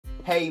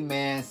Hey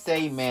man,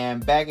 say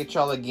man, back at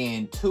y'all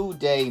again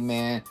today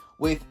man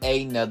with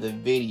another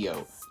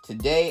video.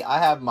 Today I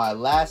have my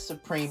last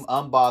Supreme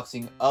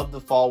unboxing of the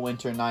fall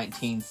winter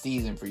 19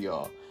 season for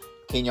y'all.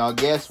 Can y'all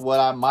guess what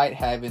I might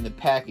have in the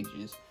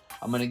packages?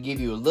 I'm gonna give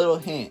you a little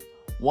hint.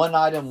 One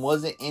item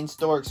wasn't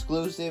in-store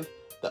exclusive,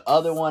 the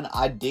other one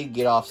I did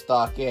get off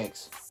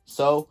StockX.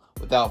 So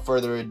without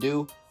further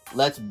ado,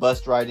 let's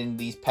bust right into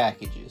these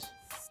packages.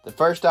 The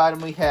first item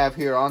we have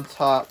here on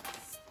top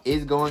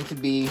is going to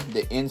be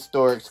the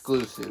in-store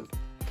exclusive.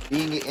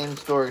 Being an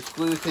in-store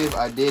exclusive,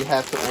 I did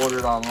have to order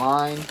it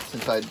online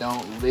since I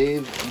don't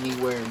live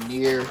anywhere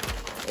near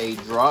a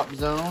drop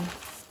zone,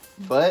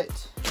 but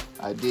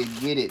I did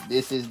get it.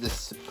 This is the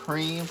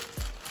Supreme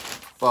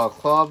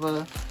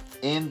Balaclava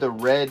in the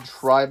red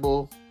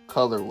tribal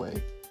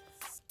colorway.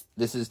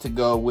 This is to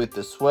go with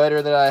the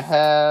sweater that I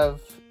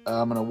have.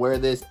 I'm gonna wear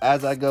this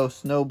as I go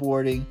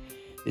snowboarding.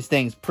 This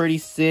thing's pretty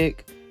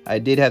sick. I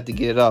did have to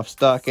get it off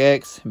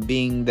StockX,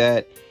 being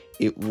that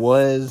it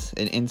was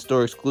an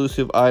in-store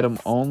exclusive item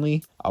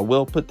only. I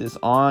will put this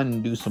on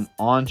and do some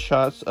on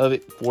shots of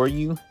it for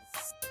you.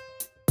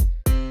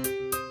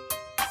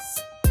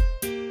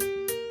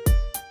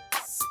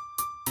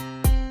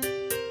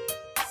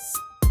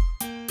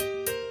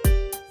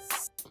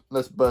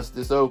 Let's bust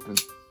this open.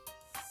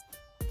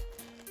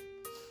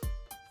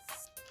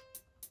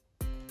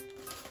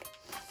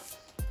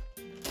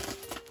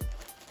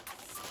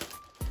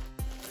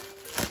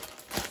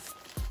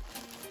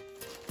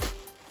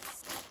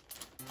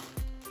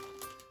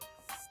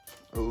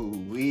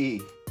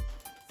 Ooh-wee.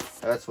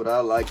 That's what I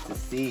like to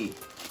see.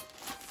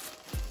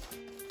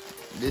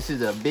 This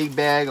is a big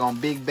bag on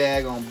big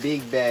bag on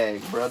big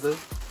bag, brother.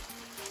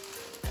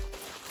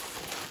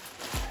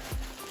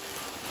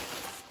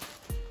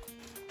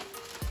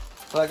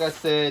 Like I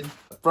said,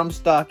 from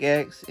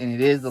StockX, and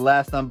it is the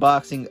last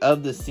unboxing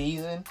of the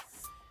season.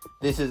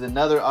 This is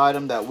another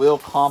item that will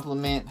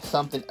complement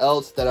something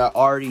else that I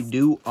already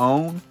do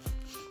own.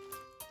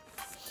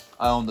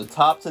 I own the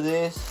top to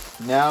this.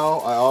 Now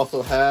I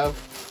also have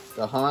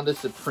the Honda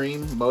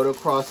Supreme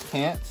motocross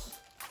pants.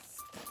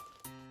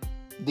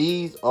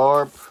 These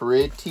are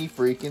pretty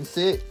freaking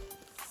sick.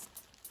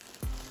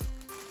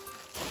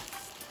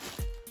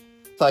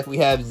 It's like we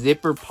have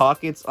zipper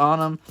pockets on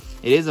them.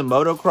 It is a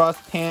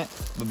motocross pant,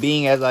 but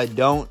being as I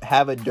don't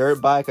have a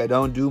dirt bike, I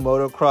don't do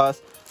motocross,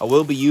 I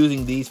will be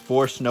using these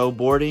for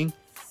snowboarding.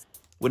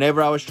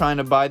 Whenever I was trying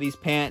to buy these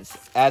pants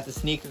at the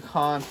sneaker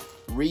con,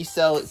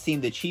 resell, it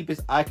seemed the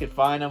cheapest I could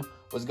find them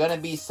was going to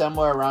be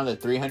somewhere around the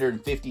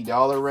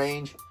 $350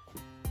 range.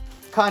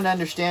 Kind of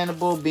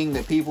understandable, being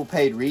that people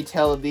paid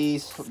retail of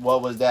these,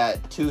 what was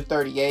that,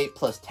 $238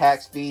 plus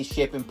tax fees,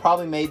 shipping.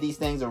 Probably made these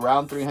things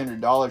around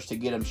 $300 to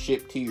get them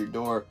shipped to your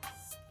door.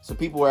 So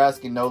people were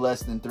asking no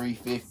less than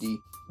 $350.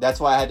 That's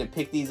why I had to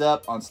pick these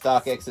up on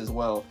StockX as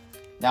well.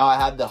 Now I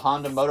have the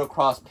Honda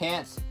motocross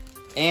pants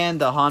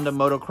and the Honda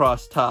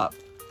motocross top.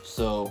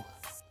 So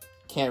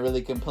can't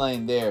really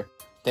complain there.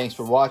 Thanks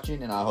for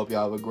watching, and I hope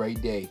y'all have a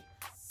great day.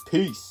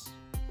 Peace.